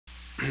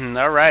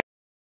All right.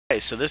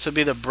 So this will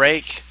be the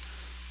break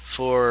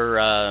for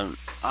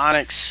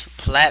Onyx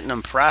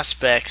Platinum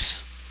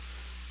Prospects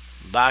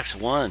Box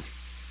 1.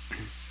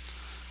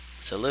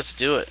 So let's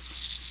do it.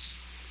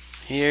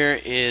 Here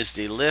is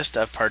the list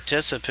of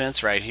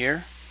participants right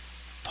here.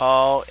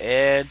 Paul,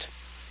 Ed,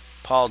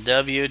 Paul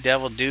W,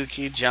 Devil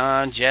Dookie,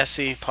 John,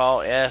 Jesse,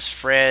 Paul S,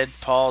 Fred,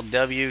 Paul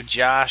W,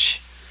 Josh,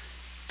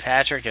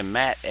 Patrick, and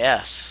Matt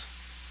S.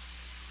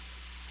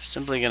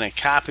 Simply going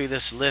to copy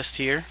this list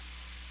here.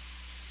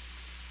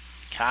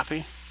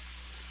 Copy.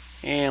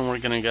 And we're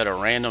going to go to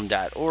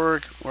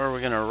random.org where we're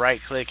going to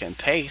right click and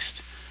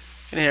paste.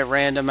 Going to hit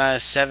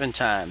randomize 7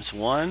 times.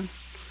 1,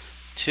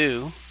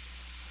 2,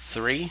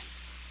 3,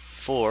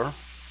 4,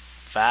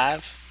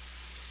 5,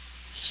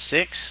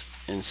 6,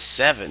 and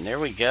 7. There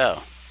we go.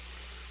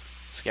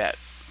 It's got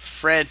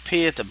Fred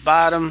P at the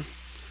bottom,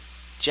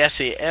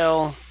 Jesse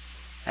L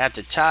at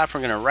the top.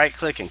 We're going to right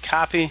click and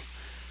copy.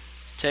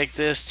 Take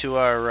this to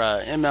our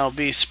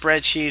MLB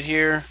spreadsheet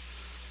here.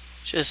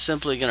 Just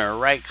simply going to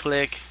right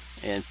click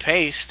and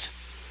paste.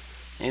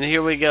 And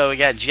here we go. We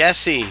got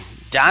Jesse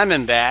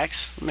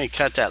Diamondbacks. Let me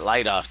cut that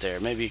light off there.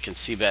 Maybe you can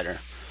see better.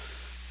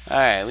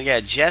 Alright, we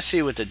got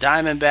Jesse with the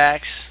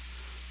Diamondbacks,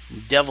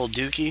 Devil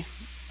Dookie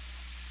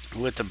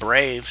with the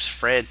Braves,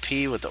 Fred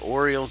P with the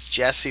Orioles,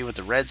 Jesse with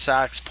the Red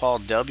Sox, Paul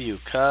W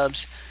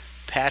Cubs,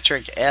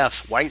 Patrick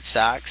F White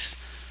Sox,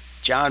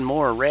 John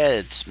Moore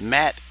Reds,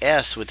 Matt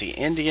S with the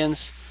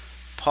Indians,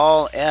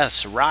 Paul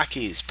S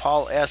Rockies,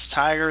 Paul S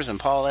Tigers, and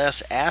Paul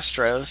S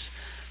Astros,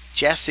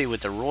 Jesse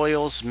with the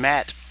Royals,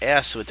 Matt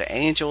S with the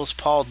Angels,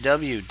 Paul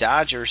W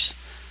Dodgers,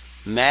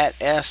 Matt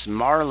S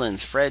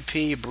Marlins, Fred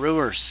P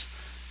Brewers,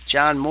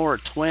 John Moore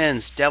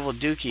Twins, Devil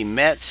Dookie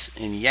Mets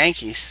and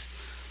Yankees,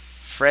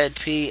 Fred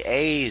P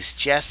A's,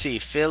 Jesse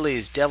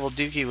Phillies, Devil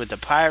Dookie with the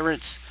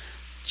Pirates,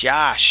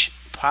 Josh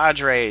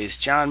Padres,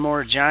 John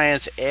Moore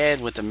Giants, Ed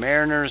with the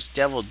Mariners,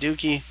 Devil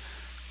Dookie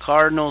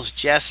Cardinals,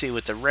 Jesse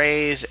with the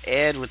Rays,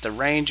 Ed with the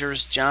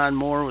Rangers, John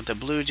Moore with the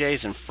Blue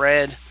Jays, and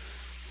Fred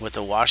with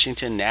the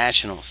Washington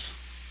Nationals.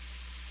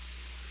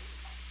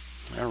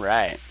 All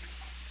right.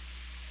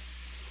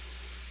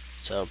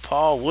 So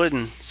Paul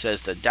Wooden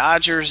says the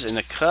Dodgers and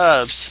the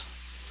Cubs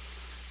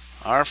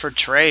are for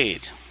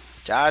trade.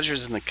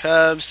 Dodgers and the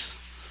Cubs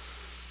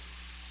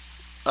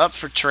up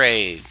for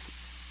trade.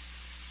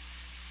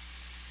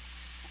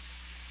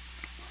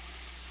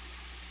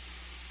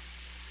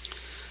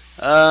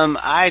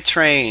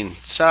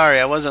 iTrain. Sorry,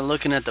 I wasn't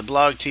looking at the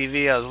blog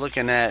TV. I was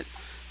looking at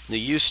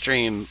the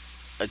Ustream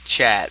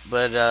chat.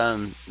 But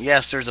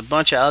yes, there's a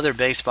bunch of other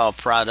baseball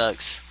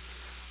products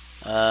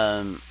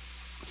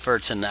for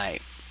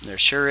tonight. There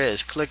sure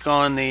is. Click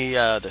on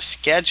the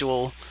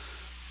schedule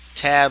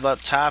tab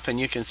up top, and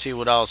you can see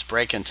what all's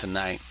breaking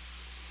tonight.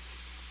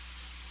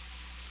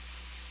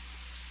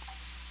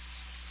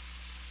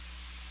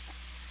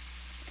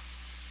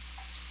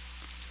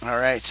 All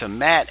right, so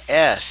Matt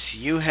S,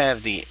 you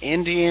have the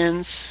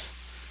Indians,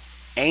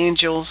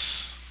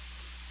 Angels,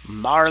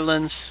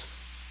 Marlins.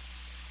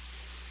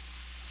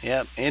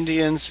 Yep,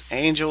 Indians,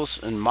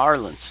 Angels, and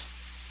Marlins.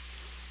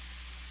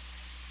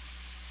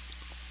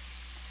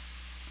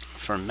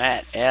 For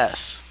Matt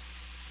S.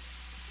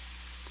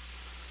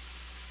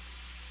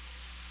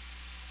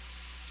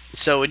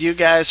 So would you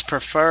guys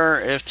prefer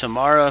if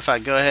tomorrow, if I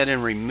go ahead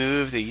and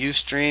remove the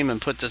Ustream and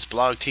put this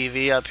blog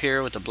TV up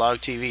here with the blog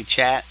TV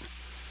chat?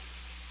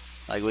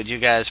 Like, would you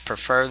guys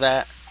prefer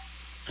that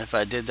if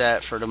I did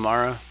that for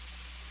tomorrow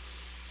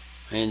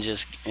and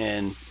just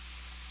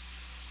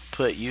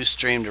put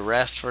Ustream to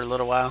rest for a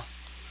little while?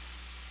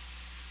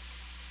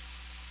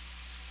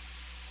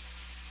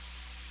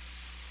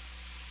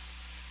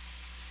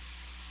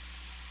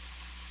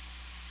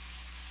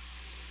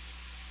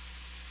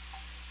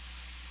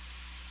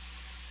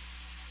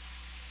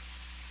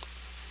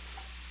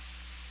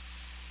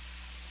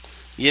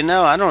 You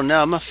know, I don't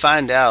know. I'm gonna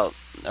find out.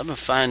 I'm gonna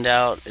find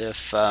out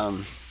if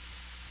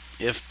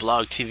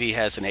Blog TV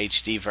has an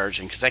HD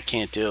version, because I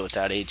can't do it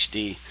without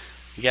HD.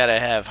 You gotta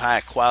have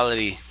high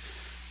quality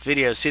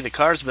video. See the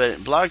cars,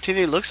 but Blog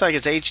TV looks like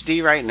it's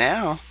HD right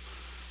now.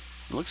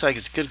 It looks like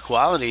it's good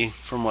quality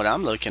from what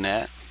I'm looking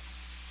at.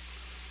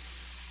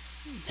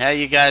 How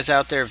you guys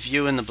out there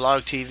viewing the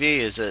Blog TV?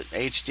 Is it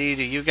HD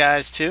to you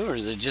guys too, or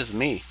is it just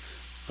me?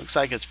 Looks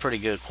like it's pretty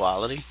good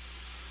quality.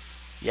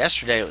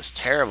 Yesterday it was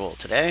terrible.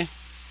 Today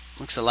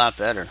looks a lot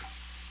better.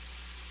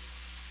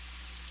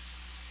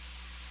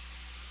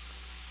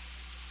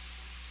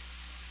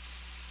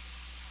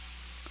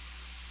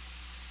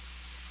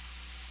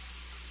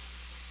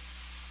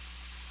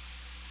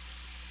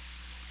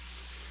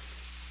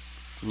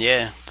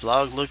 Yeah,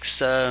 blog looks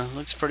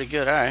pretty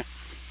good. All right,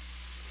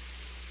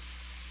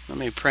 let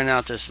me print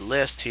out this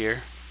list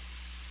here.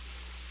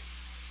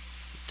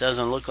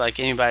 Doesn't look like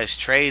anybody's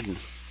trading,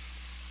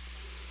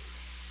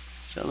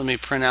 so let me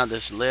print out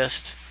this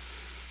list,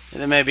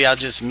 and then maybe I'll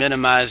just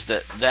minimize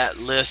that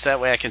list. That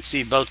way I can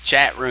see both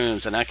chat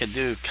rooms, and I can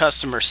do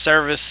customer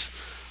service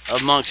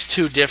amongst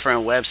 2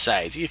 different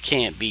websites. You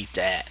can't beat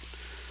that.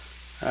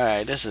 All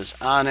right, this is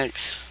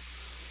Onyx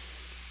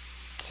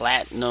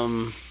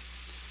Platinum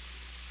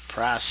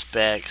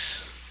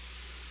Prospects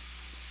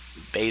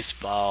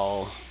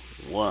Baseball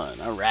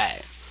 1.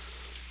 Alright.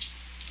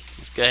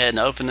 Let's go ahead and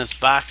open this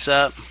box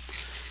up.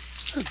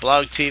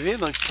 Blog TV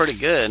looks pretty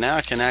good. Now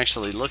I can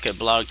actually look at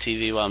Blog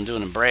TV while I'm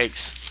doing the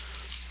breaks.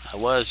 I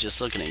was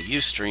just looking at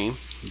Ustream,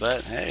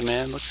 but hey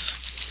man,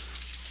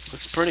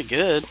 looks pretty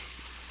good.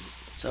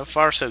 So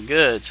far so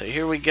good. So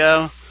here we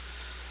go.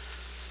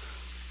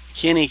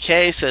 Kenny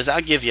K says,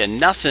 I'll give you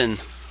nothing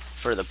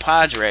for the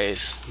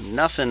Padres.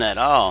 Nothing at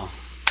all.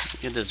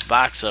 Get this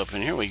box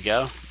open. Here we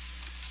go.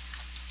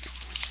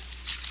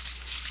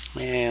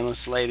 Man,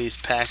 let's lay these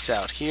packs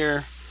out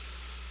here.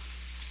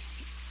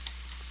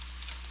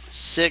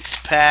 6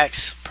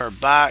 packs per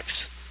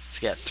box. It's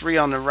got 3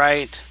 on the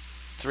right,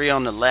 3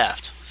 on the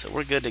left. So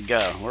we're good to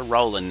go. We're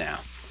rolling now.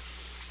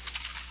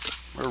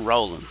 We're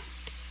rolling.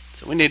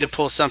 So we need to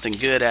pull something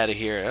good out of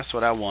here. That's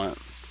what I want.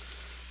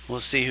 We'll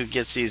see who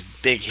gets these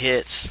big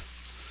hits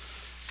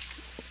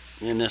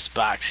in this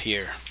box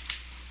here.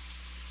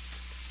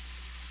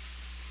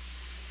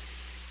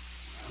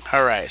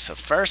 Alright, so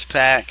first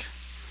pack.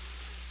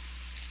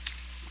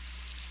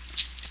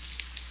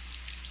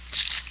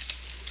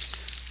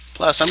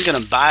 Plus, I'm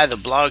going to buy the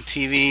Blog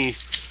TV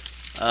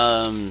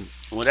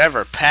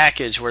whatever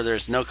package where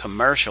there's no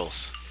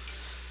commercials.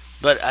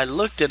 But I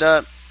looked it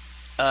up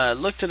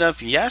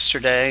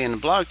yesterday, and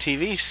Blog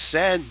TV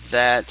said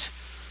that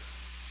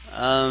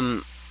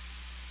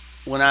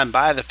when I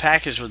buy the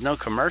package with no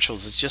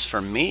commercials, it's just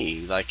for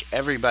me. Like,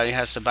 everybody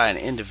has to buy an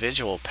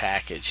individual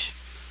package.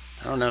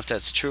 I don't know if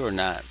that's true or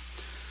not.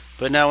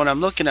 But now when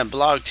I'm looking at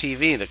Blog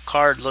TV, the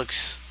card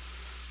looks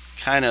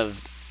kind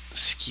of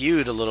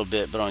skewed a little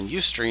bit, but on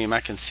Ustream I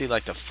can see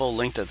like the full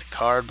length of the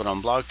card, but on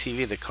Blog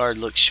TV the card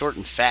looks short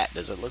and fat.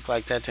 Does it look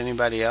like that to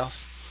anybody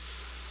else?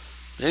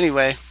 But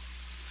anyway,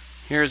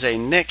 here's a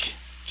Nick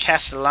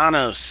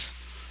Castellanos,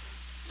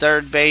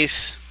 third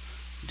base,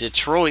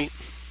 Detroit,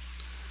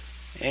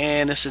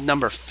 and this is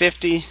number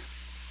 50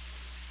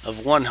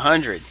 of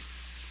 100.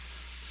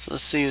 So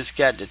let's see who's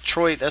got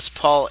Detroit. That's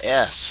Paul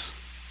S.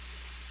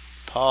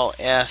 Paul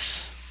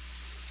S.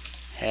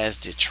 has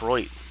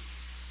Detroit.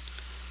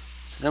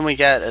 So then we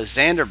got a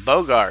Xander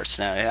Bogaerts.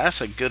 Now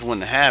that's a good one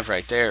to have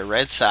right there.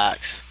 Red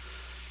Sox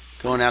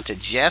going out to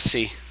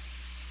Jesse.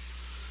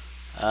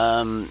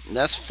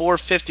 That's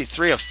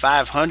 453 of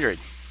 500.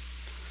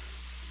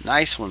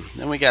 Nice one.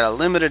 Then we got a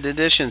limited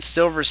edition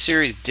Silver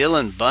Series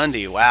Dylan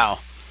Bundy. Wow,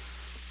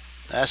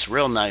 that's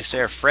real nice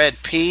there. Fred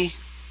P.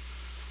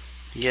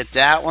 You get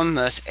that one.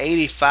 That's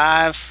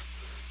 85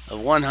 of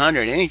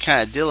 100. Any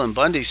kind of Dylan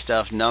Bundy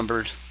stuff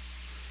numbered.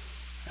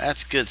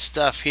 That's good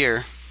stuff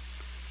here.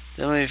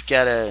 Then we've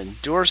got a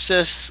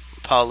Dorsis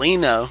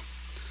Paulino,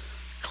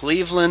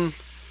 Cleveland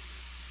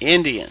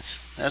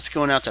Indians. That's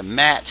going out to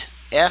Matt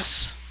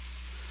S.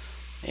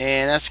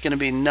 And that's going to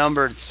be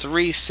numbered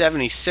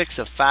 376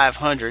 of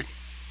 500.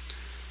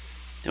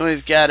 Then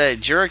we've got a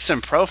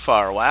Jurickson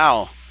Profar.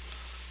 Wow.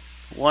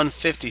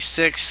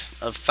 156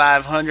 of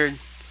 500.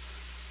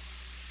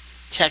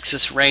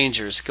 Texas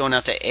Rangers going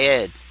out to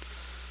Ed.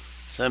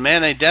 So,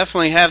 man, they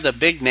definitely have the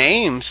big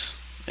names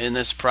in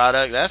this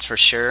product, that's for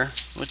sure.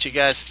 What you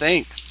guys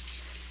think?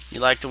 You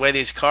like the way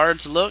these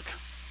cards look?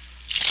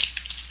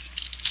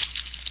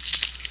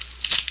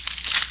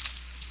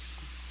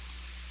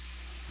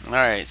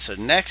 Alright, so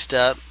next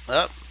up,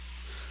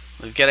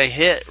 we've got a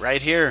hit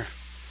right here.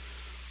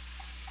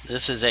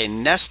 This is a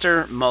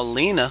Nestor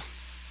Molina,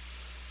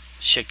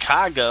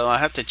 Chicago. I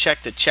have to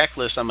check the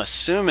checklist. I'm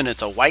assuming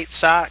it's a White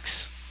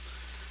Sox.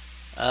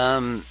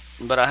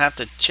 But I have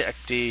to check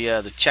the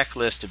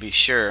checklist to be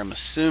sure. I'm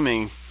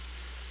assuming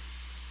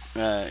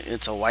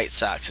it's a White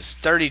Sox. It's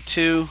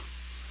 32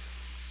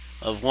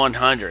 of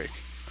 100.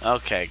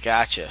 Okay,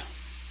 gotcha.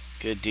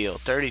 Good deal.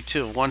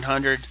 32 of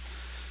 100.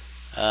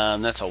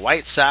 That's a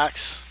White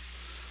Sox.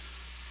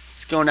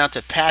 It's going out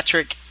to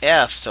Patrick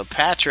F. So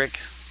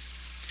Patrick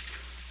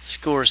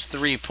scores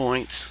 3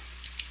 points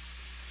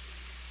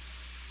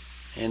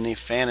in the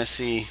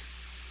fantasy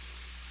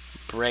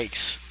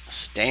breaks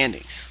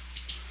standings.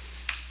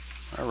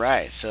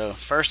 Alright, so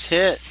first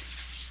hit.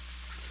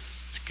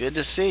 It's good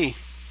to see.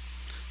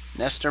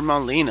 Nestor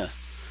Molina.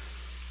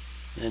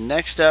 Then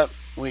next up,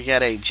 we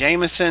got a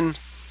Jameson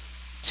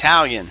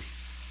Taillon.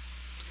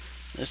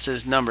 This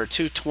is number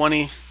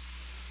 220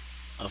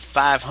 of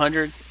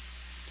 500.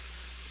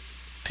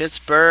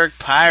 Pittsburgh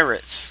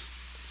Pirates.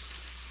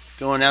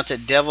 Going out to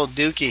Devil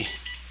Dookie.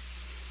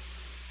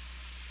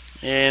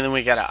 And then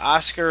we got an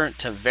Oscar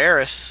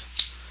Taveras.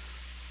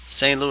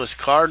 St. Louis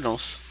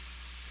Cardinals.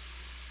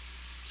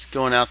 It's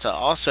going out to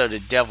also to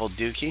Devil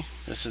Dookie.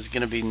 This is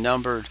going to be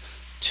numbered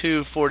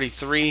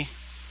 243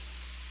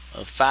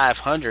 of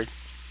 500.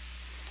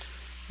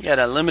 We got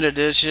a limited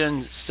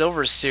edition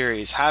Silver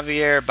Series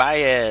Javier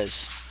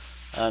Baez,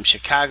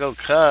 Chicago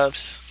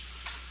Cubs.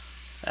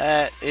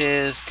 That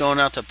is going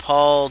out to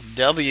Paul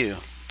W.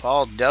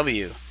 Paul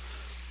W.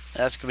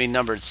 That's going to be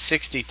numbered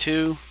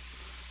 62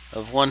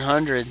 of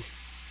 100.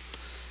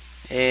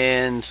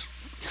 And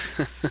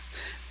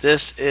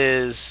this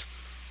is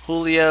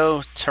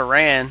Julio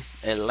Teheran,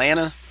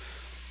 Atlanta.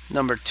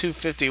 Number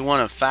 251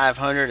 of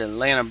 500,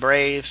 Atlanta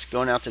Braves,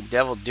 going out to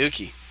Devil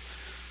Dookie.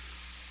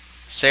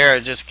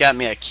 Sarah just got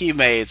me a key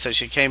made, so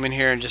she came in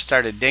here and just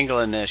started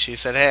dingling this. She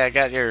said, "Hey, I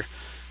got your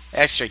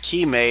extra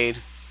key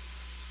made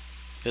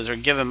because we're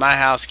giving my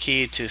house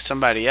key to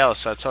somebody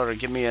else." So I told her,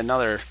 "Give me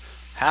another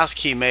house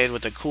key made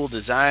with a cool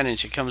design," and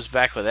she comes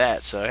back with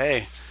that. So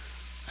hey,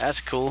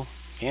 that's cool.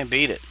 Can't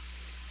beat it.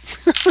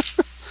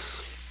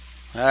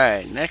 All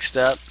right, next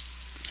up.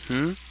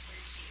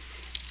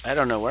 I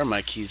don't know where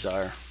my keys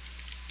are.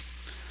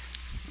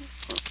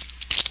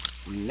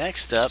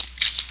 Next up,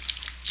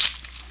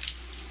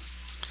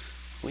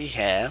 we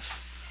have.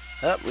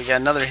 Oh, we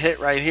got another hit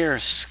right here.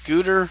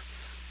 Scooter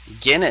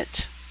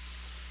Gennett,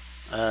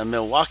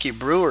 Milwaukee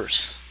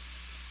Brewers.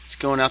 It's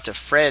going out to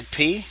Fred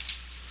P.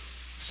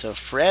 So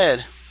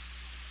Fred,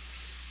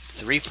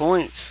 3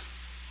 points.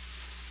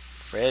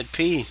 Fred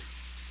P,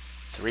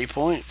 3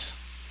 points.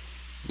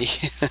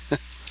 Yeah.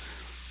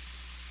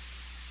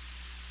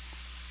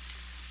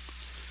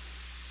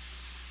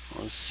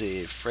 Let's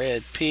see.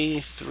 Fred P,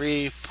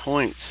 3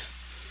 points.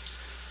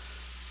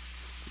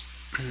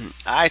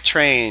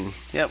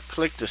 iTrain. Yep,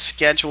 click the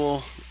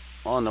schedule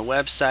on the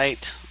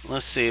website.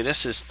 Let's see.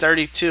 This is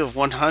 32 of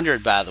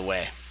 100, by the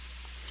way.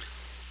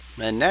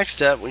 And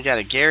next up, we got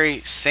a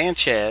Gary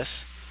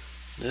Sanchez.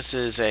 This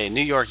is a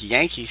New York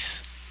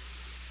Yankees.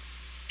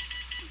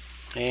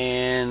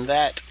 And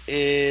that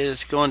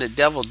is going to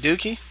Devil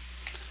Dookie.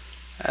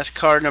 That's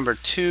card number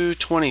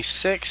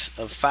 226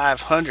 of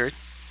 500.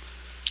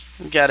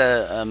 We got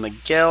a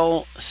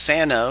Miguel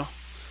Sano,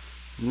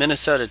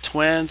 Minnesota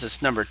Twins.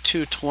 It's number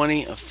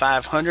 220 of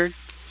 500.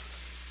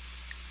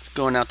 It's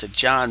going out to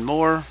John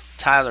Moore.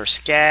 Tyler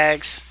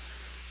Skaggs,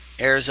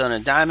 Arizona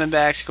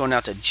Diamondbacks, going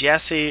out to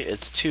Jesse.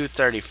 It's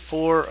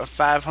 234 of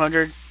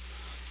 500.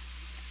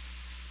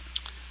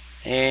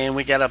 And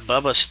we got a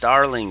Bubba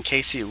Starling,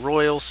 KC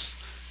Royals,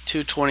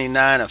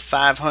 229 of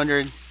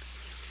 500.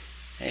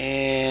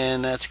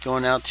 And that's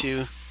going out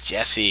to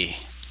Jesse.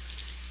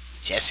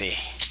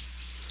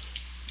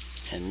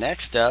 And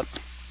next up,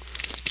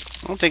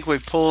 I don't think we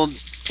pulled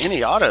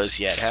any autos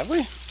yet, have we?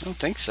 I don't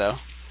think so.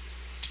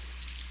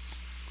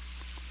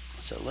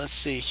 So let's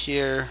see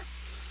here.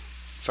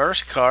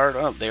 First card.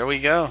 Oh, there we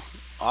go.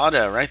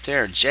 Auto right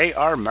there.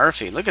 J.R.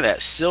 Murphy. Look at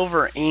that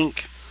silver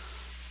ink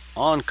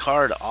on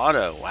card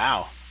auto.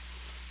 Wow.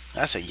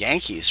 That's a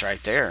Yankees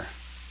right there.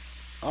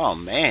 Oh,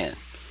 man.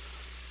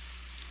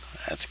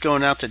 That's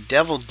going out to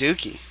Devil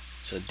Dookie.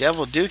 So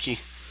Devil Dookie,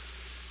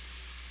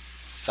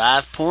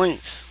 5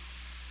 points.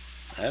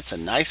 That's a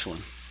nice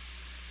one.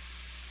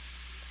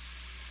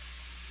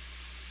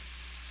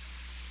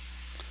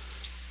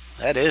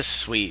 That is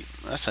sweet.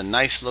 That's a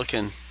nice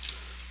looking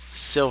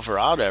silver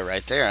auto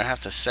right there, I have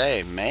to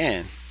say.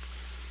 Man,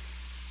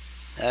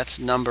 that's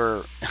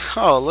number,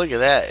 oh, look at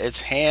that.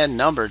 It's hand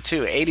number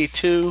 2,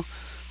 82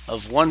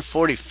 of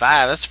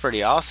 145. That's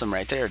pretty awesome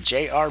right there.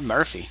 J.R.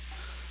 Murphy,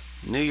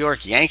 New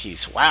York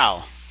Yankees.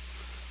 Wow,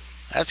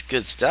 that's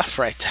good stuff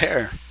right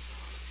there.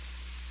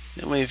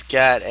 Then we've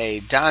got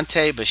a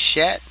Dante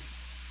Bichette,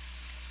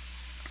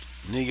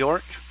 New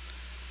York.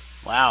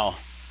 Wow,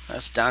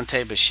 that's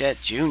Dante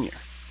Bichette Jr.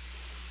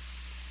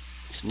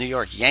 It's New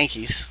York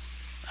Yankees.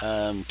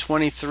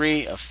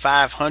 23 of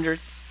 500.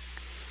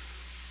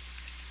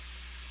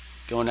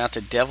 Going out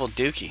to Devil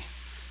Dookie.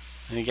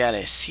 And we got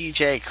a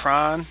CJ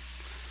Cron,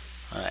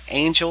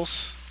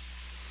 Angels.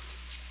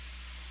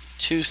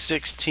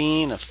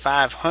 216 of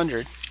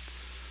 500.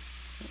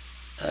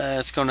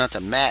 It's going out to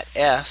Matt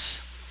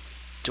S.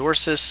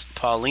 Dorsis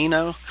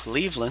Paulino,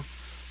 Cleveland.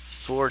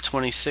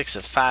 426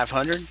 of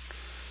 500.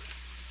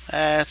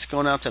 That's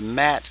going out to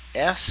Matt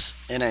S.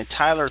 And a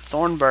Tyler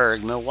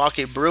Thornburg,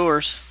 Milwaukee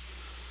Brewers.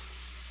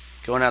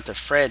 Going out to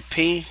Fred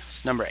P.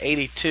 It's number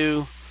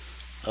 82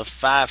 of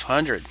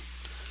 500.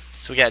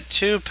 So we got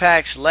 2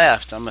 packs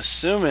left. I'm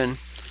assuming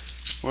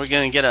we're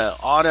going to get an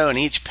auto in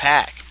each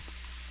pack.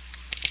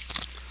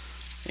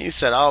 He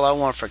said, all I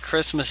want for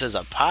Christmas is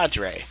a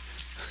Padre.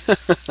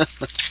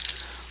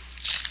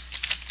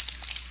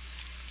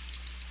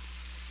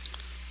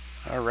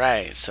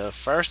 Alright, so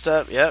first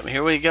up, yep,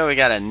 here we go. We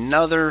got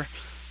another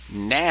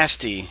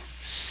nasty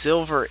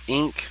silver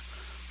ink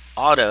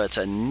auto. It's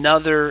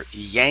another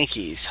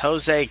Yankees.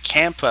 Jose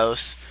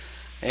Campos.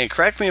 And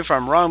correct me if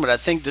I'm wrong, but I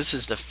think this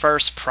is the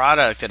first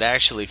product that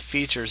actually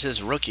features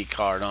his rookie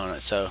card on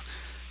it. So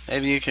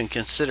maybe you can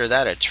consider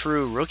that a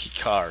true rookie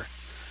card.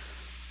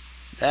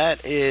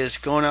 That is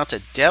going out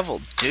to Devil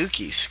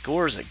Dookie.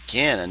 Scores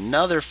again.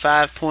 Another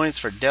 5 points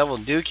for Devil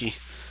Dookie.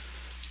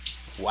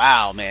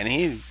 Wow, man.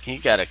 He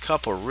got a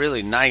couple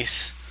really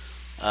nice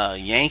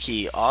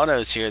Yankee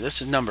autos here.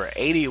 This is number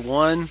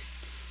 81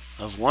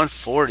 of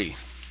 140.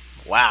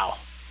 Wow.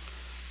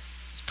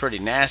 It's pretty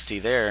nasty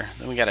there.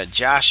 Then we got a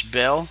Josh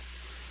Bell.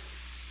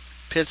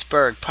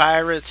 Pittsburgh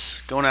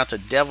Pirates going out to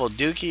Devil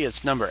Dookie.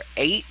 It's number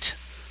 8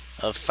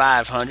 of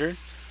 500.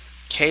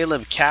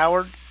 Caleb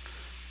Coward.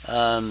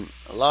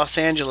 Los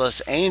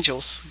Angeles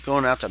Angels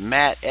going out to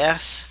Matt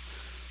S.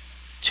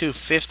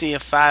 250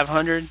 of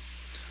 500.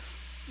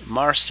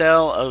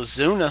 Marcel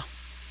Ozuna,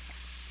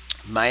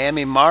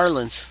 Miami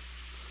Marlins,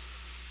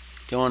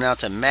 going out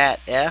to Matt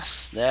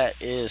S. That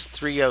is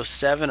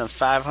 307 of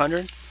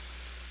 500.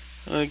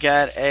 We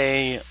got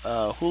a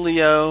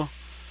Julio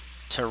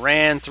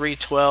Teheran,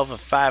 312 of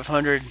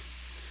 500.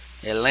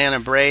 Atlanta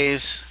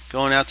Braves,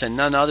 going out to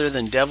none other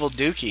than Devil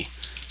Dookie.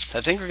 So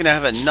I think we're going to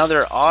have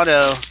another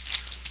auto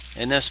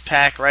in this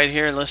pack right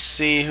here. Let's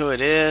see who it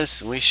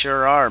is. We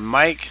sure are.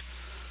 Mike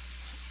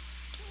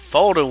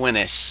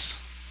Foldowinnis.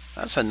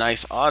 That's a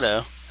nice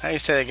auto. How do you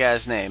say that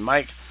guy's name?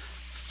 Mike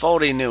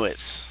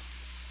Foldinowitz.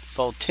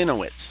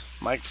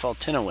 Mike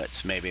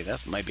Foltinowitz, maybe.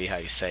 That might be how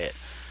you say it.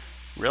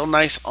 Real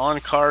nice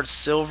on-card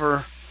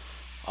silver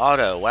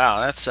auto.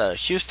 Wow, that's a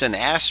Houston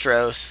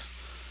Astros.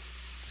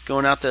 It's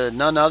going out to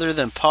none other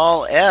than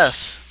Paul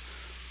S.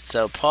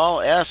 So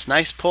Paul S.,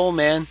 nice pull,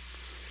 man.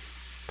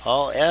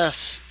 Paul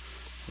S.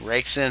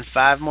 rakes in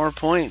 5 more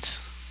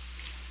points.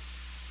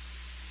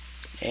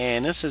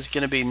 And this is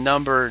going to be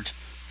numbered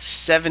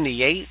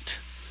 78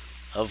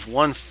 of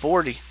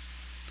 140.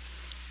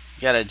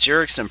 Got a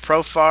Jurickson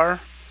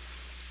Profar.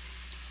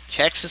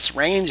 Texas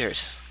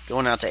Rangers,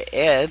 going out to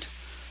Ed.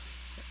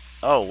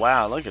 Oh,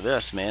 wow, look at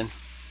this, man.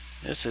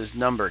 This is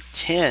number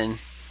 10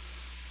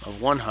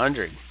 of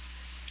 100.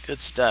 Good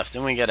stuff.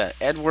 Then we got a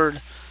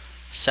Edward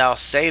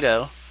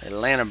Salcedo,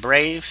 Atlanta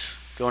Braves,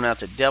 going out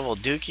to Devil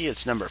Dookie.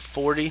 It's number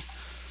 40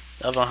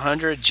 of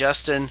 100.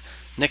 Justin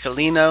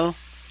Nicolino,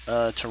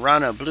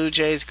 Toronto Blue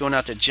Jays, going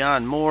out to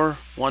John Moore,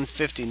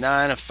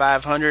 159 of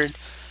 500.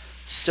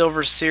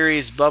 Silver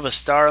Series, Bubba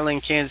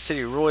Starling, Kansas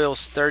City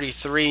Royals,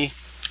 33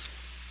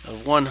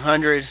 of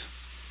 100.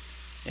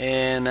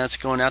 And that's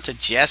going out to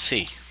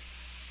Jesse.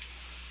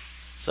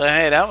 So,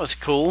 hey, that was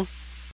cool.